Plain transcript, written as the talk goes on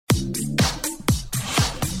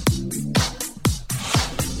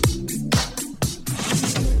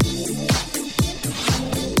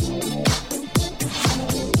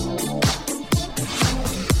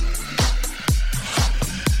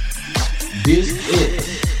This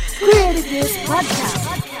is Creative News Podcast.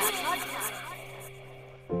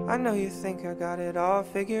 I know you think I got it all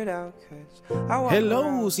figured out, 'cause I walk Hello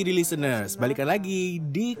around CD listeners, balikan lagi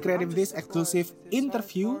di Creative Days Exclusive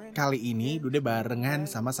Interview. Kali ini Dude barengan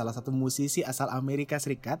sama salah satu musisi asal Amerika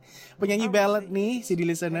Serikat, penyanyi ballad nih CD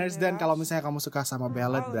listeners. Dan kalau misalnya kamu suka sama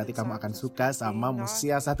ballad, berarti kamu akan suka sama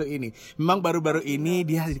musisi yang satu ini. Memang baru-baru ini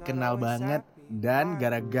dia dikenal banget dan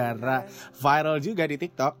gara-gara viral juga di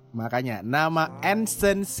TikTok, makanya nama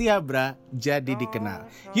Ensen Siabra jadi dikenal.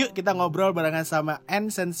 Yuk kita ngobrol barengan sama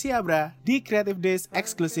Ensen Siabra di Creative Days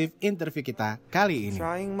Exclusive Interview kita kali ini.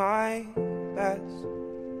 trying my best.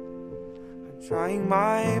 I'm trying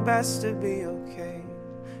my best to be okay.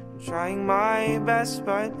 I'm trying my best,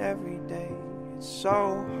 but every day it's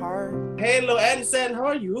so hard. Hello Ensen,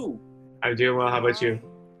 how are you? I'm doing well. How about you?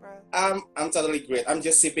 I'm totally great. I'm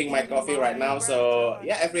just sipping my coffee right now, so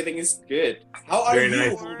yeah, everything is good. How are Very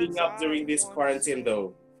you nice. holding up during this quarantine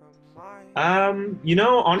though?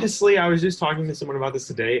 Honestly, I was just talking to someone about this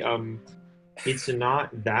today. It's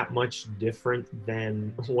not that much different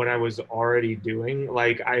than what I was already doing.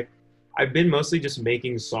 Like I've been mostly just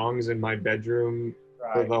making songs in my bedroom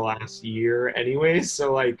for the last year anyways,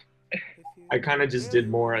 so like I kind of just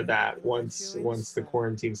did more of that once the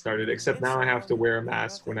quarantine started, except now I have to wear a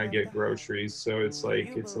mask when I get groceries, so it's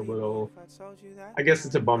like it's a little, I guess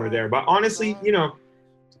it's a bummer there. But honestly,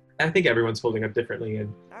 I think everyone's holding up differently,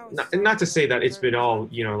 and not to say that it's been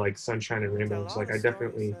all, like sunshine and rainbows. Like I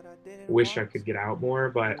definitely wish I could get out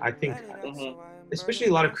more, but I think especially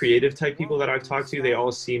a lot of creative type people that I've talked to, they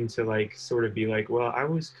all seem to like sort of be like, well, I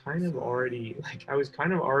was kind of already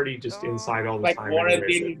just inside all the Like time.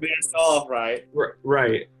 quarantining themselves, right?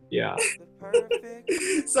 Right. Yeah.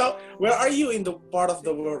 So where are you in the part of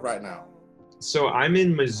the world right now? So I'm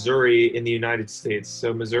in Missouri in the United States.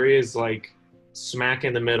 So Missouri is like smack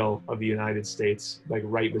in the middle of the United States, like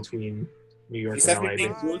right between New York Is and LA.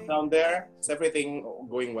 everything good down there? Is everything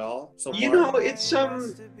going well so You far? know,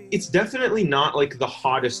 it's definitely not like the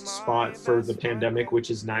hottest spot for the pandemic,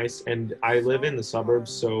 which is nice. And I live in the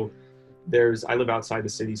suburbs, so I live outside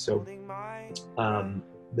the city, so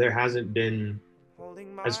there hasn't been,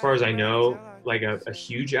 as far as I know, like a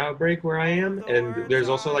huge outbreak where I am. And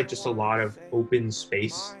there's also like just a lot of open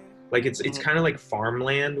space. Like it's kind of like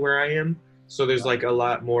farmland where I am. So there's like a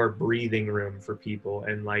lot more breathing room for people,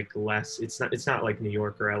 and like less. It's not like New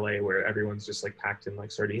York or LA where everyone's just like packed in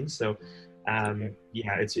like sardines. So,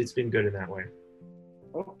 yeah, it's been good in that way.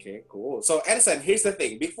 Okay, cool. So Edison, here's the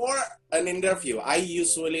thing. Before an interview, I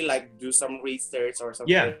usually like do some research or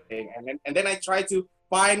something, Yeah. and then I try to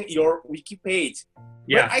find your wiki page,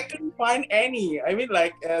 Yeah, but I couldn't find any. I mean,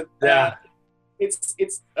 like, Yeah.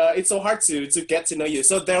 it's so hard to get to know you.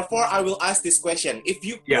 So therefore, I will ask this question: if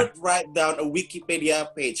you could Yeah. write down a Wikipedia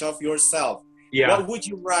page of yourself, yeah. what would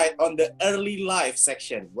you write on the early life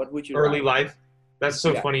section? What would you Early write? life. That's so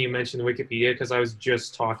Yeah. funny you mentioned Wikipedia, because I was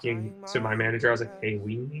just talking to my manager. I was like, hey,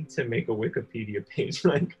 we need to make a Wikipedia page.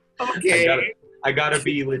 Like, Okay. I gotta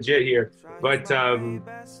be legit here. But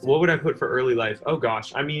what would I put for early life? Oh gosh,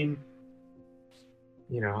 I mean,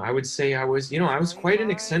 I would say I was quite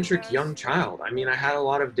an eccentric young child. I mean, I had a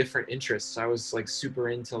lot of different interests. I was like super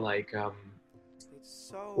into like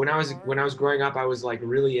when I was growing up, I was like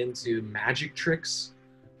really into magic tricks.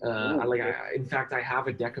 In fact, I have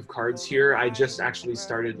a deck of cards here. I just actually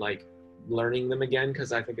started like learning them again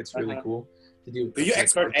because I think it's really cool to do. Do you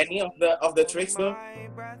expert any of the tricks though?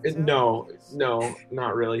 No,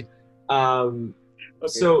 not really. Okay.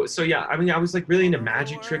 So yeah, I mean, I was like really into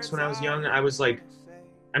magic tricks when I was young. I was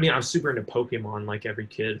super into Pokemon like every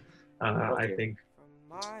kid, I Okay. think.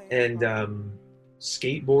 And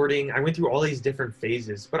skateboarding, I went through all these different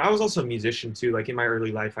phases, but I was also a musician too. Like in my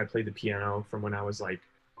early life, I played the piano from when I was like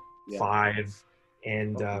 5,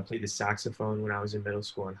 and played the saxophone when I was in middle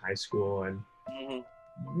school and high school. And, Mhm.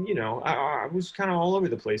 I was kind of all over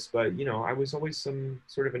the place, but, I was always some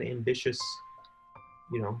sort of an ambitious,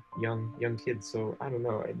 young kid. So I don't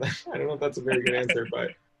know. I don't know if that's a very good answer,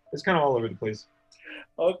 but it's kind of all over the place.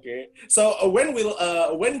 Okay. So when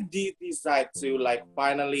did you decide to like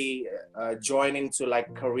finally join into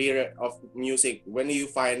like career of music? When do you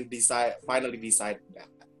finally decide that?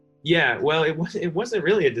 Yeah, well, it wasn't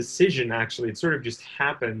really a decision, actually. It sort of just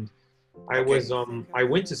happened. I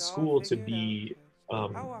went to school to be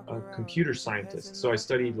a computer scientist. So I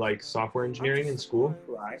studied like software engineering in school,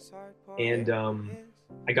 Right. and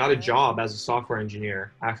I got a job as a software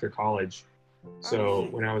engineer after college. So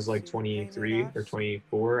when I was like 23 or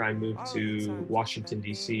 24, I moved to Washington,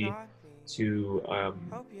 D.C. to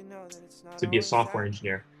be a software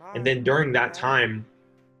engineer. And then during that time,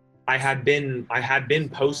 I had been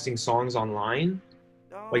posting songs online,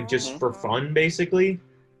 like just Mhm. for fun basically,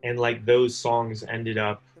 and like those songs ended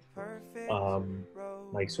up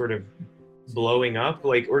like sort of blowing up,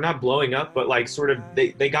 like, or not blowing up, but like sort of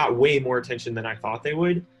they got way more attention than I thought they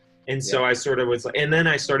would. And so Yeah. I sort of was like, and then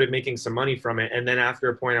I started making some money from it, and then after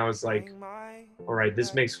a point I was like, all right,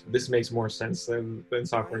 this makes more sense than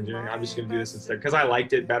software engineering. I'm just gonna do this instead, because I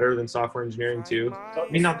liked it better than software engineering too. I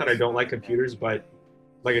mean, not that I don't like computers, but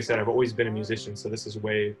like I said, I've always been a musician, so this is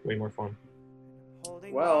way more fun.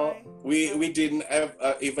 Well, we didn't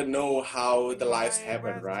even know how the lives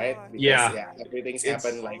happen, right? Because, Yeah. everything's It's-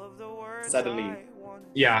 happened like suddenly.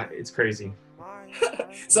 Yeah, it's crazy.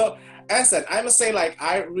 So, Aston, I must say, like,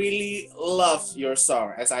 I really love your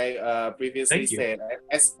song, as I previously Thank you. said,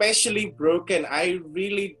 especially Broken. I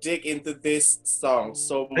really dig into this song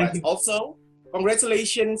so Thank much. you. Also,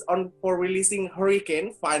 congratulations for releasing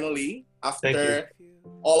Hurricane finally Thank you. after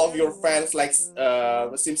all of your fans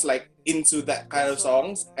seems like into that kind of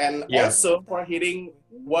songs, and Yeah. also for hitting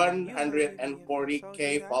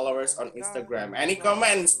 140K followers on Instagram. Any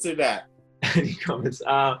comments to that? Any comments?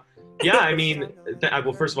 Yeah, I mean,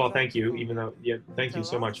 well, first of all, thank you. Even though, yeah, thank you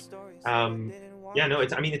so much. Yeah, no,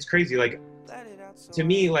 it's crazy. Like, to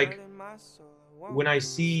me, like, when I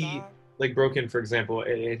see like Broken, for example,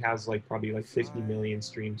 it has like probably like 50 million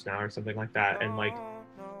streams now or something like that, and like,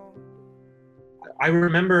 I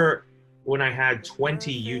remember when I had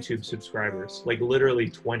 20 YouTube subscribers, like literally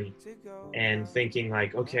 20, and thinking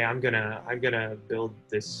like, okay, I'm gonna build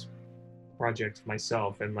this project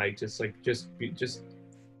myself, and like just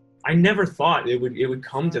I never thought it would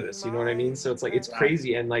come to this, you know what I mean? So it's like, it's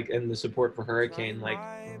crazy. And like, and the support for Hurricane, like,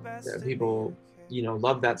 people, you know,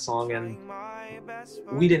 love that song, and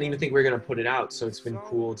we didn't even think we were gonna put it out, so it's been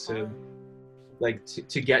cool to like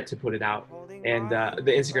to get to put it out. And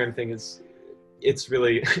the Instagram thing is, it's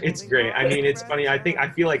really it's great. I mean, it's funny. I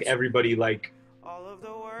feel like everybody, like,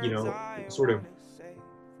 you know, sort of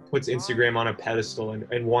puts Instagram on a pedestal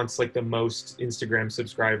and wants like the most Instagram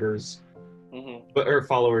subscribers, but or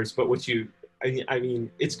followers. But I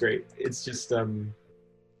mean, it's great. It's just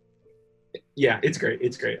yeah, it's great.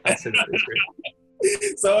 It's great. I said that. It's great.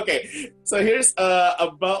 So okay, so here's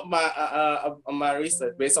about my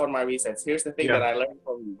research. Based on my research, here's the thing Yeah. that I learned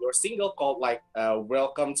from you. Your single called like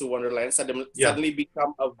 "Welcome to Wonderland" Yeah. suddenly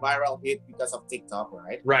become a viral hit because of TikTok,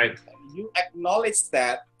 right? Right. You acknowledge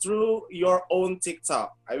that through your own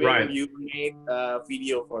TikTok. I mean, Right. you made a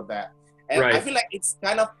video for that, and I Right. feel like it's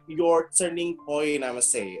kind of your turning point. I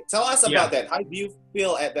must say. Tell us Yeah. about that. How do you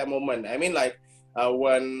feel at that moment? I mean, like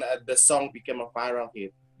when the song became a viral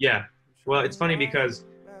hit. Yeah. Well, it's funny because,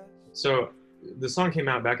 so the song came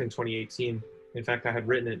out back in 2018. In fact, I had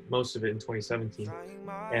written most of it in 2017.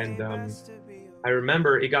 And I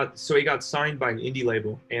remember it got signed by an indie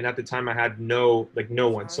label. And at the time I had no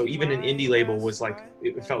one. So even an indie label was like,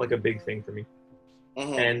 it felt like a big thing for me.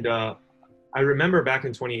 Mhm. And I remember back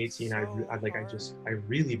in 2018, I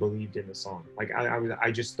really believed in the song. Like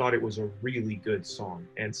I just thought it was a really good song.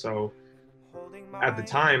 And so at the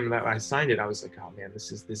time that I signed it, I was like, oh man,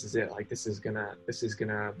 this is it. Like this is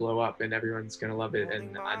gonna blow up and everyone's gonna love it,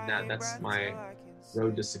 and that's my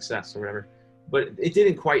road to success or whatever. But it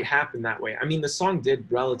didn't quite happen that way. I mean, the song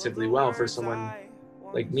did relatively well for someone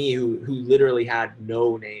like me who literally had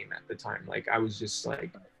no name at the time. Like I was just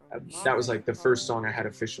like, that was like the first song I had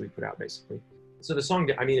officially put out, basically. So the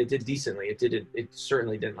song, I mean, it did decently. It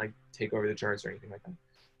certainly didn't like take over the charts or anything like that.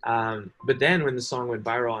 But then when the song went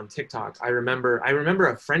viral on TikTok, I remember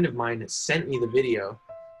a friend of mine sent me the video,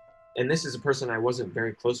 and this is a person I wasn't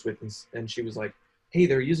very close with, and she was like, hey,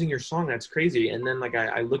 they're using your song, that's crazy. And then like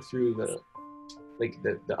I looked through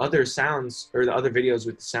the other sounds or the other videos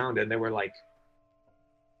with the sound, and there were like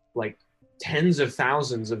tens of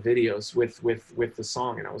thousands of videos with the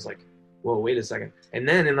song, and I was like, whoa, wait a second. And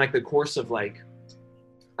then in like the course of like,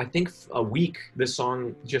 I think a week, the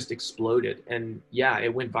song just exploded, and yeah,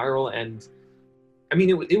 it went viral. And I mean,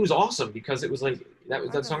 it was awesome because it was like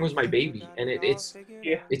that song was my baby, and it's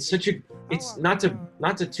such a, it's not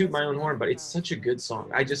to toot my own horn, but it's such a good song.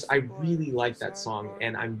 I really like that song,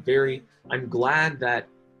 and I'm glad that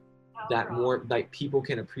more like people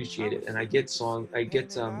can appreciate it. And I get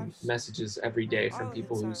messages every day from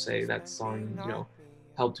people who say that song, you know,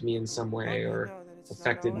 helped me in some way or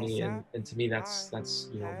affected me, and to me that's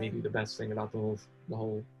you know, maybe the best thing about the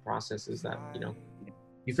whole process is that, you know,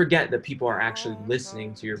 you forget that people are actually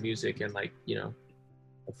listening to your music, and like, you know,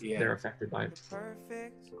 they're affected by it.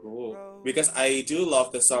 Cool. Because I do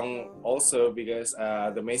love the song also because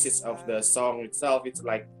the message of the song itself, it's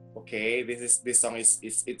like, okay, this song is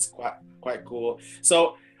it's quite cool.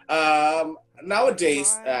 So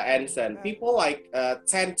nowadays, Anson, people like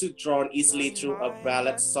tend to drawn easily through a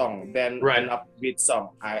ballad song than Right. an upbeat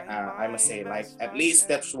song. I must say, like at least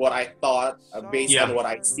that's what I thought based Yeah. on what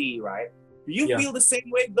I see. Right? Do you Yeah. feel the same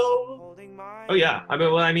way though? Oh yeah.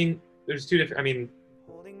 I mean, there's two different. I mean,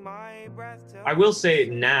 I will say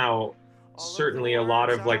now, certainly a lot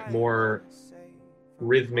of like more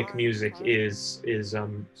rhythmic music is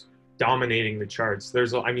dominating the charts.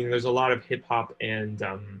 There's a lot of hip hop and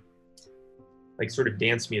like sort of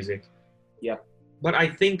dance music. Yep. But I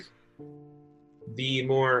think the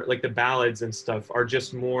more like the ballads and stuff are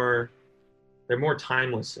just more, they're more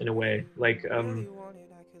timeless in a way. Like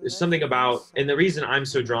there's something about, and the reason I'm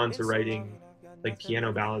so drawn to writing like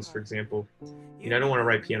piano ballads, for example, you know, I don't want to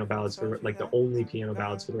write piano ballads for like the only piano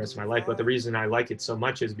ballads for the rest of my life, but the reason I like it so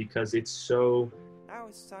much is because it's so,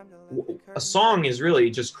 a song is really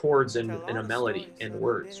just chords and a melody and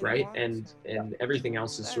words, right? And everything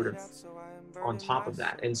else is sort of on top of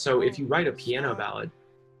that. And so if you write a piano ballad,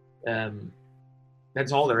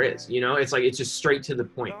 that's all there is, you know? It's like, it's just straight to the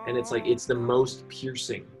point. And it's like, it's the most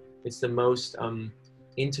piercing. It's the most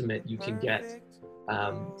intimate you can get.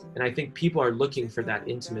 And I think people are looking for that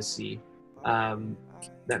intimacy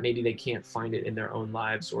that maybe they can't find it in their own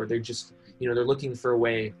lives, or they're just, you know, they're looking for a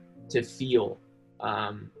way to feel.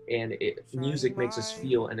 And music makes us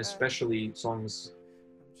feel, and especially songs,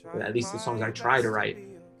 at least the songs I try to write,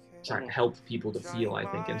 try to help people to feel, I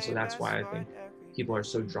think. And so that's why I think people are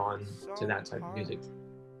so drawn to that type of music.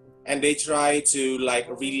 And they try to like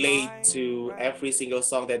relate to every single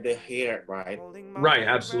song that they hear, right? Right,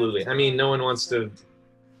 absolutely. I mean, no one wants,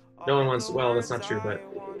 well, that's not true, but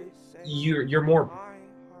you're more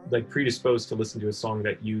like predisposed to listen to a song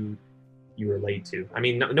that you relate to. I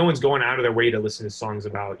mean, no one's going out of their way to listen to songs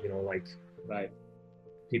about, you know, like, Right.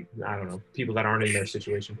 people, I don't know, people that aren't in their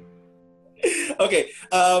situation. Okay.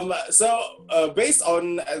 So based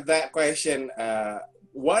on that question,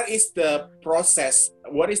 what is the process?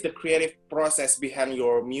 What is the creative process behind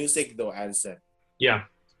your music, though, Anson? Yeah.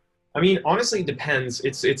 I mean, honestly, it depends.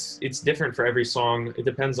 It's different for every song. It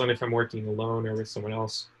depends on if I'm working alone or with someone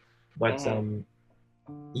else. But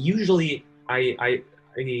usually I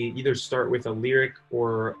either start with a lyric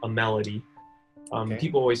or a melody. Okay.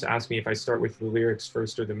 People always ask me if I start with the lyrics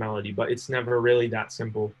first or the melody, but it's never really that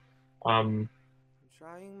simple.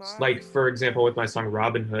 Like, for example, with my song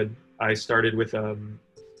Robin Hood, I started with a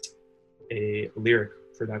lyric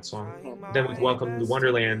for that song. Then with Welcome to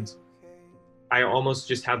Wonderland, I almost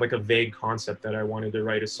just had like a vague concept that I wanted to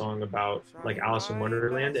write a song about like Alice in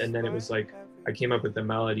Wonderland, and then it was like I came up with the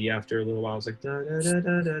melody after a little while. I was like, da, da, da,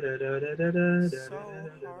 da, da, da, da, da, da, da, da, da.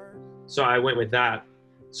 So I went with that.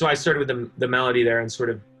 So I started with the melody there and sort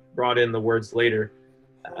of brought in the words later.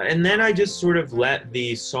 And then I just sort of let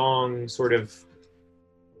the song sort of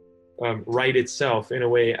write itself in a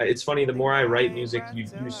way. It's funny, the more I write music, you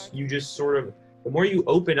just sort of, the more you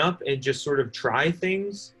open up and just sort of try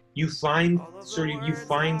things, you find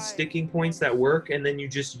sticking points that work, and then you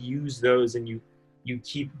just use those and you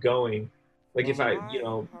keep going. Like if I, you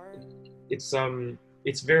know, it's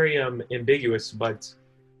very ambiguous, but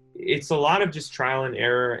it's a lot of just trial and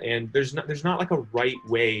error, and there's not like a right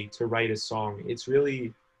way to write a song. It's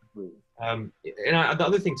really and the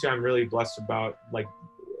other thing too I'm really blessed about, like,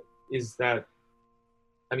 is that,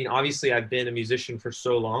 I mean, obviously I've been a musician for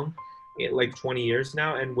so long, like 20 years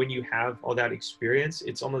now, and when you have all that experience,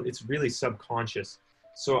 it's really subconscious.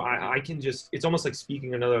 So I can just, it's almost like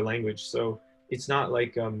speaking another language. So it's not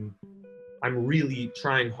like I'm really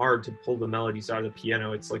trying hard to pull the melodies out of the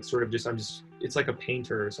piano. It's like sort of just, it's like a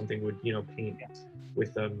painter or something would, you know, paint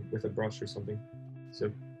with a brush or something.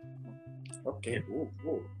 So okay. Ooh.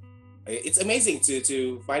 It's amazing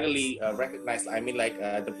to finally recognize, I mean, like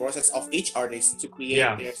the process of each artist to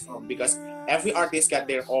create their song, because every artist got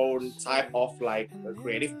their own type of like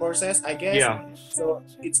creative process, I guess. Yeah. So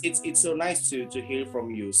it's so nice to hear from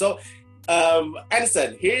you. So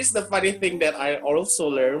Anson, here's the funny thing that I also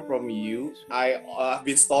learned from you. I've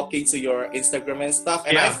been stalking to your Instagram and stuff,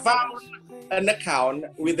 and I found an account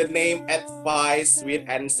with the name Advice with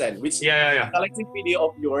Anson, which is a collective video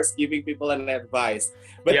of yours giving people an advice.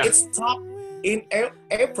 But it stopped in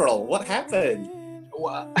April. What happened?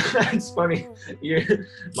 Well, it's funny.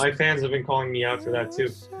 My fans have been calling me out for that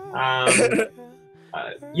too. I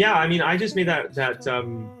mean, I just made that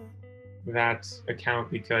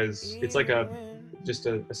account because it's like just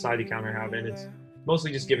a side account I have, and it's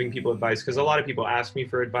mostly just giving people advice, because a lot of people ask me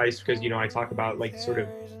for advice because, you know, I talk about like sort of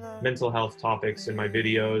mental health topics in my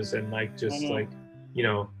videos, and like just like, you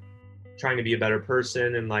know, trying to be a better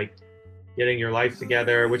person, and like getting your life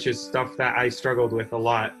together, which is stuff that I struggled with a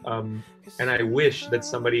lot. And I wish that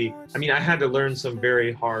somebody, I mean, I had to learn some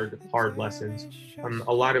very hard lessons.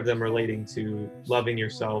 A lot of them relating to loving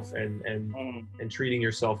yourself and treating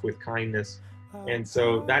yourself with kindness. And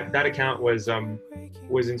so that account was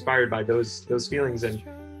inspired by those feelings. And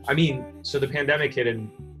I mean, so the pandemic hit in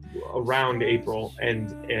around April,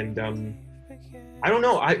 and I don't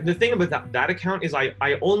know. The thing about that account is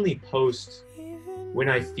I only post when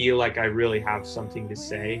I feel like I really have something to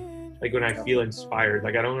say, like when I feel inspired.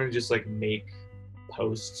 Like I don't want to just like make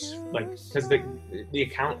posts, like, because the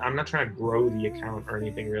account, I'm not trying to grow the account or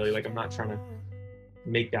anything really. Like I'm not trying to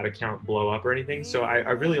make that account blow up or anything. So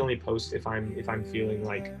I really only post if I'm feeling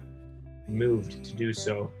like moved to do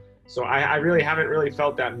so. So I really haven't really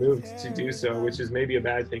felt that moved to do so, which is maybe a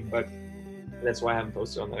bad thing, but that's why I haven't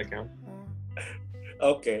posted on that account.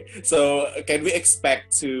 Okay, so can we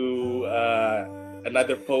expect to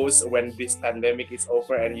another post when this pandemic is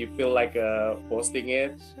over and you feel like posting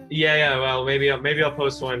it? Yeah. Well, maybe I'll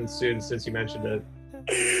post one soon since you mentioned it.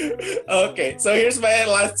 Okay, so here's my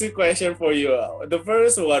last two questions for you. The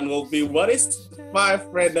first one will be, what is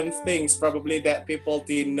 5 random things probably that people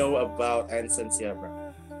didn't know about Anson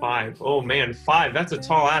Seabra? 5. Oh man, 5. That's a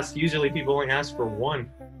tall ask. Usually people only ask for 1.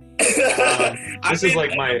 This is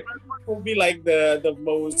like my. Will be like the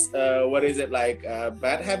most what is it, like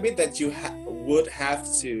bad habit that you would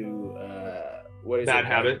have to what is bad it,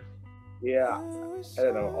 habit? like? Yeah, I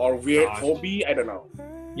don't know, or weird hobby. I don't know.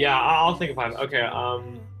 Yeah, I'll think of 5. Okay.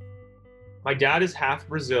 My dad is half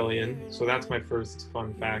Brazilian, so that's my first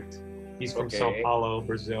fun fact. He's from Sao Paulo,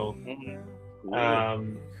 Brazil.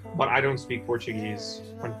 Mm-hmm. But I don't speak Portuguese,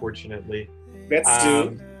 unfortunately. That's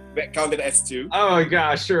 2. That counted as 2. Oh my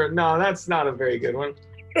gosh, sure. No, that's not a very good one.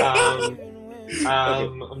 I'm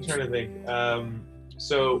trying to think.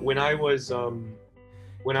 So when I was in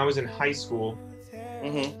high school,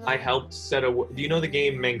 mm-hmm. I helped set do you know the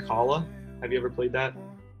game Mancala? Have you ever played that?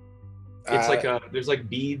 It's like there's like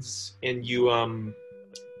beads, and you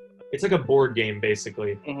it's like a board game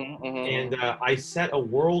basically. Mm-hmm, mm-hmm. And I set a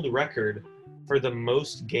world record for the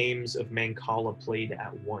most games of Mancala played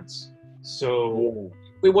at once. So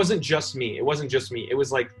it wasn't just me. It was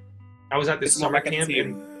like I was at this summer camp,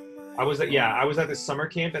 and I was at this summer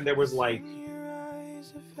camp, and there was like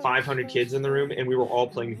 500 kids in the room, and we were all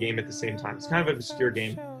playing the game at the same time. It's kind of an obscure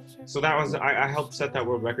game. So that was I helped set that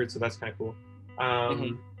world record, so that's kind of cool.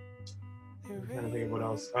 I'm trying to think of what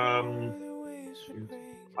else.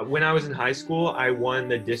 When I was in high school, I won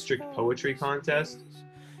the district poetry contest,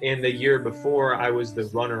 and the year before I was the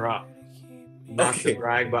runner-up. Not to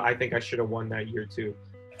brag, but I think I should have won that year too.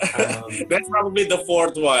 That's probably the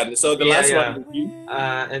 4th one. So the last one would be?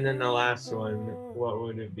 And then the last one, what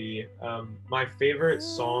would it be? My favorite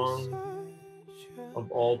song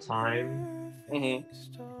of all time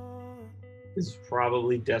is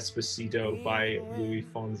probably Despacito by Luis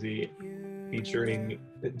Fonsi featuring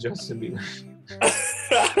Justin Bieber.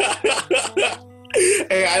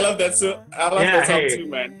 Hey, I love that song. That song too,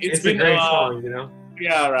 man. It's been a great song, you know?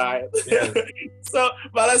 Yeah, right. Yeah. So,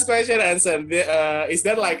 my last question, Anson, is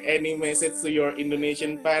there like any message to your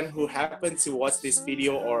Indonesian fan who happen to watch this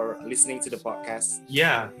video or listening to the podcast?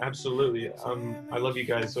 Yeah, absolutely. I love you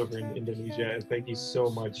guys over in Indonesia, and thank you so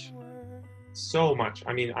much. So much.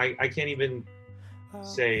 I mean, I can't even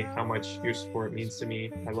say how much your support means to me.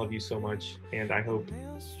 I love you so much, and I hope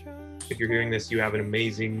if you're hearing this, you have an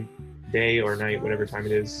amazing day or night, whatever time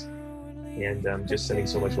it is, and just sending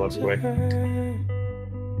so much love your way.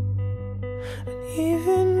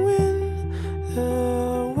 Even when the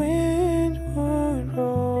wind would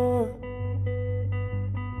roar.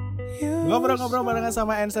 Ngobrol-ngobrol barengan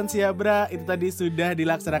sama Anson Seabra, itu tadi sudah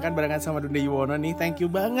dilaksanakan barengan sama Dunda Yuwono nih. Thank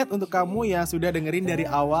you banget untuk kamu yang sudah dengerin dari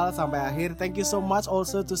awal sampai akhir. Thank you so much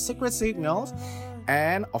also to Secret Signals.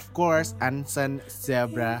 And of course Anson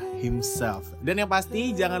Seabra himself. Dan yang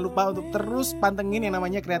pasti jangan lupa untuk terus pantengin yang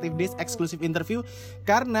namanya Creative Days Exclusive Interview,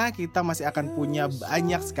 karena kita masih akan punya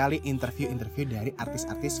banyak sekali interview-interview dari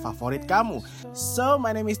artis-artis favorit kamu. So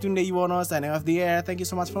my name is Dunda Yuwono, signing off the air. Thank you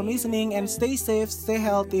so much for listening, and stay safe, stay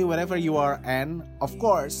healthy wherever you are, and of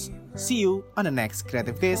course see you on the next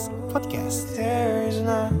Creative Days podcast. There's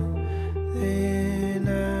nothing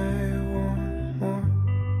I want more.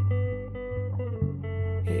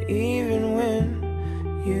 Even when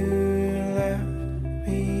you left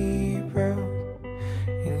me broke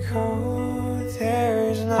and cold,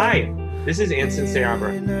 there's Hi, this is Anson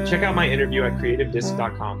Seabra. Check out my interview at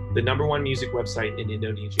creativedisc.com, the #1 music website in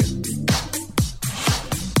Indonesia.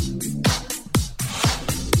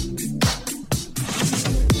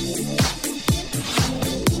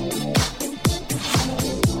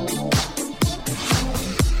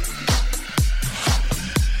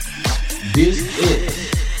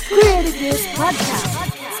 Creative Views Podcast.